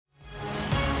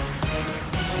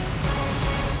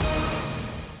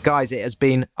Guys, it has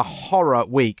been a horror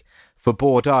week for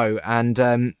Bordeaux.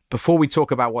 And before we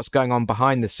talk about what's going on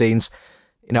behind the scenes,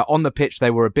 on the pitch,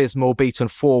 they were abysmal, beaten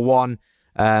 4-1.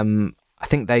 I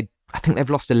think they've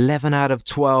lost 11 out of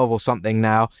 12 or something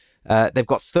now. They've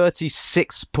got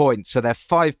 36 points, so they're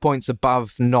 5 points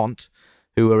above Nantes,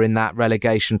 who are in that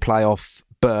relegation playoff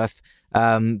berth.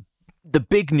 The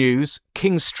big news,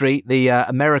 King Street, the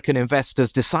American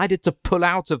investors, decided to pull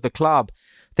out of the club.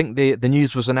 I think the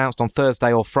news was announced on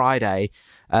Thursday or Friday.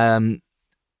 And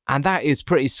that is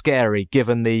pretty scary,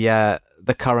 given the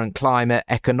current climate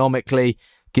economically,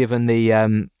 given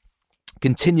the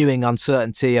continuing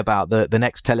uncertainty about the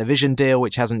next television deal,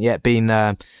 which hasn't yet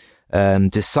been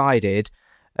decided.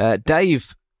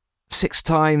 Dave, 6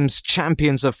 times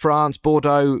champions of France,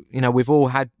 Bordeaux. We all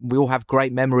have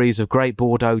great memories of great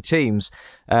Bordeaux teams.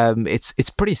 It's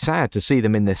pretty sad to see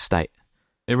them in this state.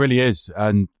 It really is,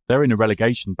 and they're in a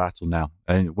relegation battle now.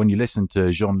 And when you listen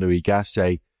to Jean-Louis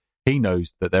Gasset, he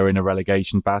knows that they're in a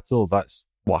relegation battle. That's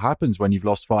what happens when you've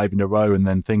lost 5 in a row, and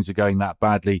then things are going that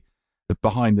badly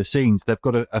behind the scenes. They've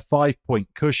got a 5-point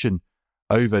cushion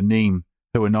over Nîmes,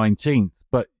 who are 19th,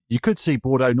 but you could see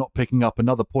Bordeaux not picking up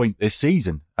another point this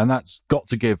season, and that's got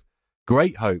to give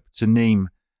great hope to Nîmes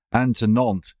and to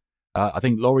Nantes. I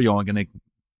think Lorient are going to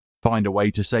find a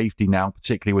way to safety now,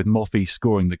 particularly with Moffy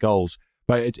scoring the goals.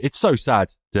 But it's so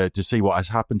sad to see what has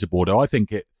happened to Bordeaux. I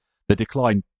think the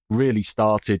decline really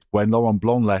started when Laurent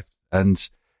Blanc left, and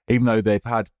even though they've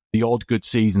had the odd good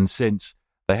season since,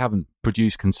 they haven't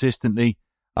produced consistently.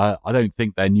 I don't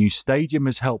think their new stadium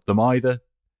has helped them either.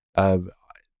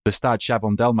 The Stade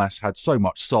Chabon-Delmas had so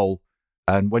much soul,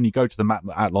 and when you go to the Mat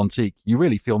Atlantique, you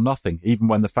really feel nothing, even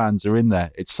when the fans are in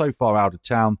there. It's so far out of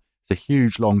town. It's a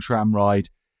huge long tram ride.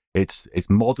 It's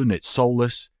modern. It's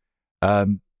soulless.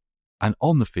 And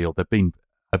on the field, they've been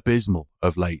abysmal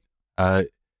of late. The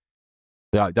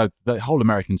whole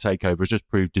American takeover has just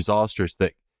proved disastrous.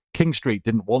 That King Street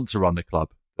didn't want to run the club.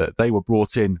 That they were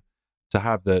brought in to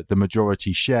have the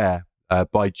majority share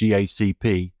by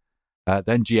GACP.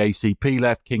 Then GACP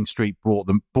left. King Street bought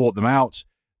them out.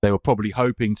 They were probably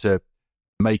hoping to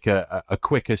make a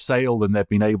quicker sale than they've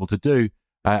been able to do.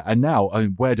 And now,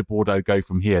 where do Bordeaux go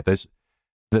from here?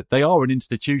 They are an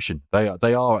institution.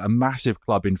 They are a massive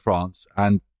club in France,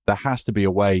 and there has to be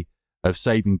a way of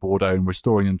saving Bordeaux and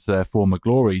restoring them to their former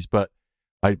glories. But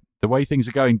the way things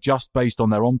are going, just based on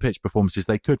their on-pitch performances,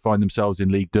 they could find themselves in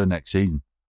Ligue 2 next season.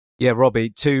 Yeah, Robbie,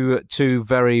 two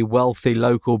very wealthy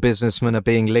local businessmen are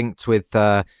being linked with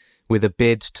a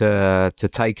bid to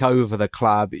take over the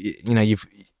club.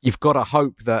 You've got to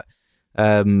hope that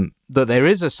there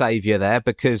is a saviour there,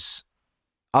 because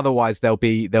otherwise they'll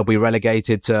be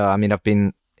relegated to. I mean, I've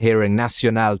been hearing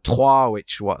National 3,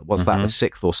 which was that, the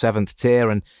 6th or 7th tier,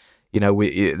 and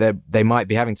they might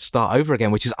be having to start over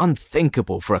again, which is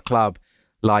unthinkable for a club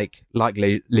like les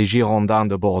Girondins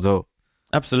de Bordeaux.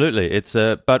 Absolutely, it's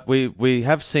but we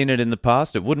have seen it in the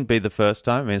past. It wouldn't be the first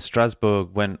time. I mean,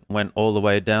 Strasbourg went all the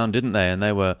way down, didn't they? And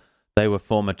they were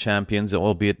former champions,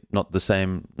 albeit not the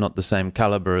same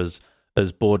caliber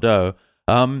as Bordeaux.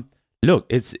 Look,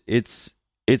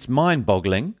 it's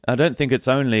mind-boggling. I don't think it's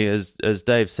only, as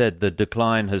Dave said, the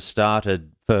decline has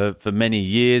started for many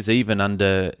years, even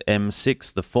under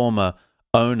M6, the former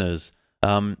owners.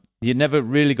 You never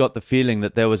really got the feeling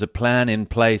that there was a plan in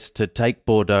place to take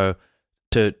Bordeaux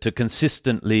to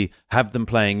consistently have them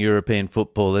playing European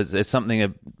football. There's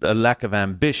something, a lack of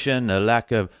ambition, a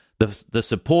lack of... The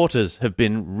supporters have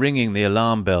been ringing the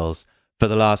alarm bells for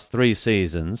the last 3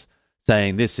 seasons,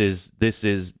 saying this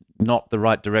is not the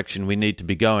right direction we need to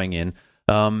be going in.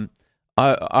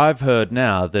 I've heard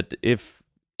now that if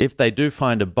they do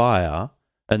find a buyer,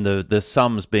 and the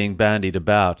sums being bandied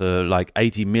about are like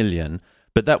 80 million,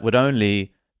 but that would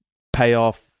only pay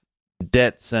off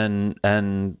debts and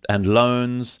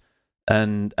loans,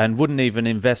 and wouldn't even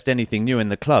invest anything new in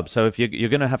the club. So if you're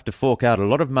going to have to fork out a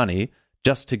lot of money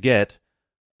just to get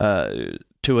to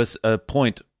a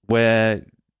point where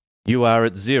you are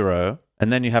at zero,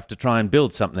 and then you have to try and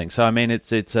build something. So I mean,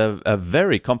 it's a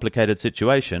very complicated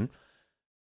situation.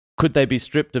 Could they be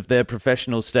stripped of their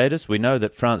professional status? We know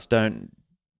that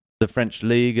the French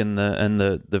Ligue and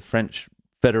the French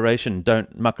Federation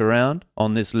don't muck around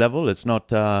on this level. It's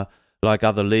not like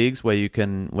other leagues where you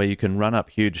can run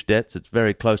up huge debts. It's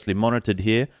very closely monitored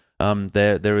here.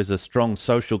 There is a strong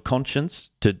social conscience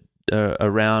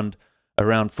around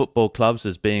football clubs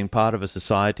as being part of a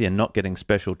society and not getting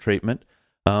special treatment.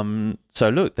 So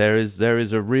look, there is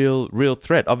a real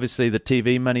threat. Obviously, the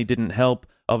TV money didn't help.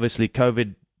 Obviously,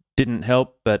 COVID didn't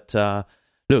help. But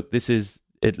look, this is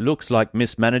it looks like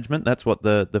mismanagement. That's what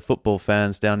the football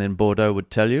fans down in Bordeaux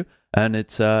would tell you. And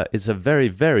it's a very,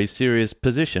 very serious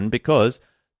position because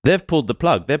they've pulled the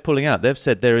plug. They're pulling out. They've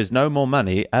said there is no more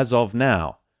money as of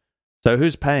now. So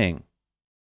who's paying?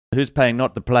 Who's paying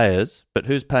not the players, but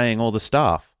who's paying all the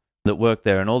staff that work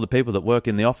there and all the people that work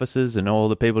in the offices and all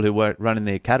the people who work running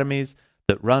the academies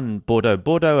that run Bordeaux.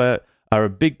 Bordeaux are a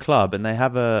big club and they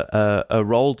have a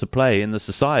role to play in the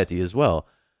society as well.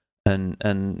 And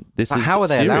this but is how are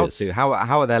they serious. allowed to?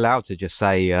 How are they allowed to just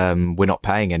say we're not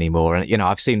paying anymore? And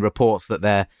I've seen reports that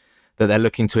they're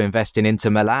looking to invest in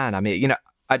Inter Milan. I mean,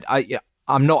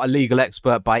 I'm not a legal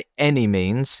expert by any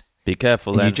means. Be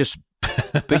careful then.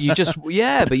 But you just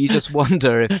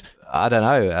wonder if I don't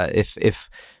know if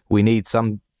we need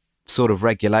some sort of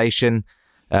regulation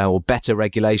or better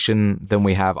regulation than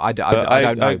we have. I don't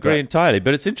know. I agree entirely,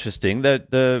 but it's interesting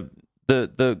that the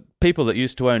people that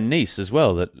used to own Nice as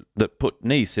well that put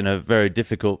Nice in a very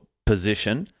difficult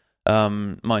position.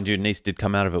 Mind you, Nice did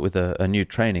come out of it with a new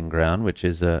training ground, which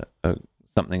is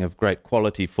something of great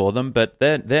quality for them. But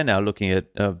they're now looking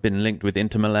at been linked with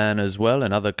Inter Milan as well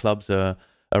and other clubs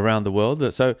around the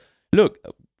world. So look,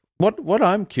 what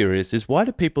I'm curious is why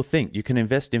do people think you can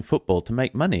invest in football to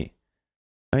make money?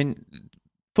 I mean,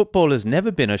 football has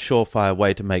never been a surefire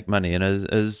way to make money, and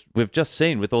as we've just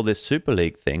seen with all this Super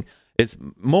League thing, it's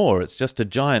just a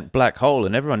giant black hole,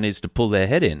 and everyone needs to pull their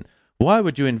head in. Why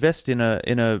would you invest in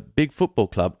a big football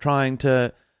club trying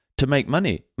to make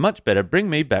money? Much better, bring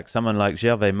me back someone like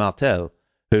Gervais Martel,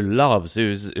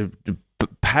 who's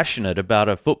passionate about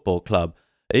a football club.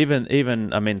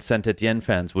 Even I mean, Saint-Etienne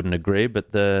fans wouldn't agree,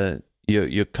 but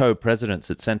your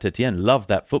co-presidents at Saint-Etienne love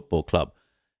that football club,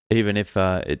 even if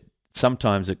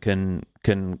sometimes it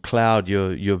can cloud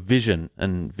your vision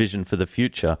for the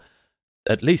future.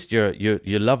 At least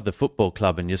you love the football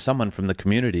club and you're someone from the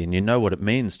community and you know what it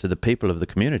means to the people of the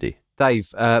community.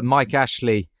 Dave, Mike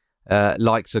Ashley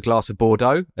likes a glass of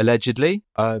Bordeaux, allegedly.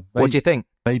 What do you think?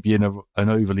 Maybe in an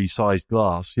overly sized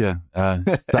glass, yeah.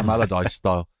 Sam Allardyce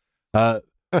style.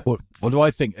 What do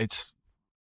I think?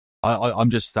 I'm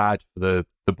just sad for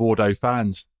the Bordeaux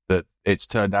fans that it's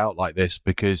turned out like this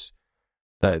because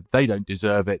they don't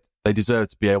deserve it. They deserve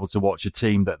to be able to watch a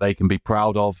team that they can be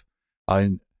proud of.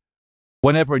 And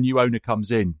whenever a new owner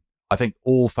comes in, I think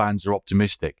all fans are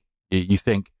optimistic. You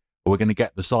think, well, we're going to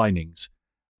get the signings.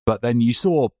 But then you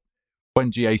saw when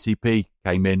GACP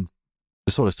came in,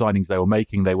 the sort of signings they were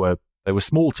making, they were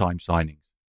small-time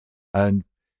signings. And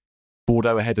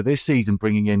Bordeaux ahead of this season,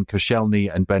 bringing in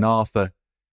Koscielny and Ben Arthur.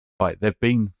 Right, they've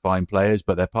been fine players,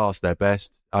 but they're past their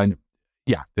best. And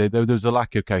yeah, there's a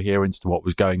lack of coherence to what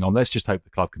was going on. Let's just hope the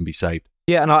club can be saved.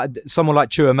 Yeah, and someone like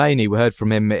Chouameni, we heard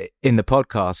from him in the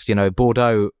podcast.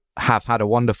 Bordeaux have had a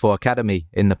wonderful academy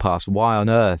in the past. Why on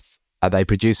earth are they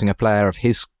producing a player of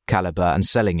his calibre and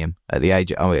selling him at the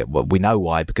age? We know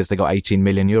why, because they got 18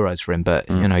 million euros for him, but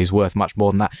he's worth much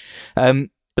more than that.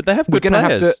 But they have good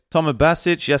players. Tomer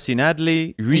Basic, Yacine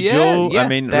Adli, Rijo. Yeah. I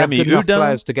mean, they Remy have good enough Udin,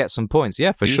 players to get some points.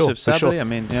 Yeah, for Youssef sure. Sabri, I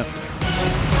mean, yeah.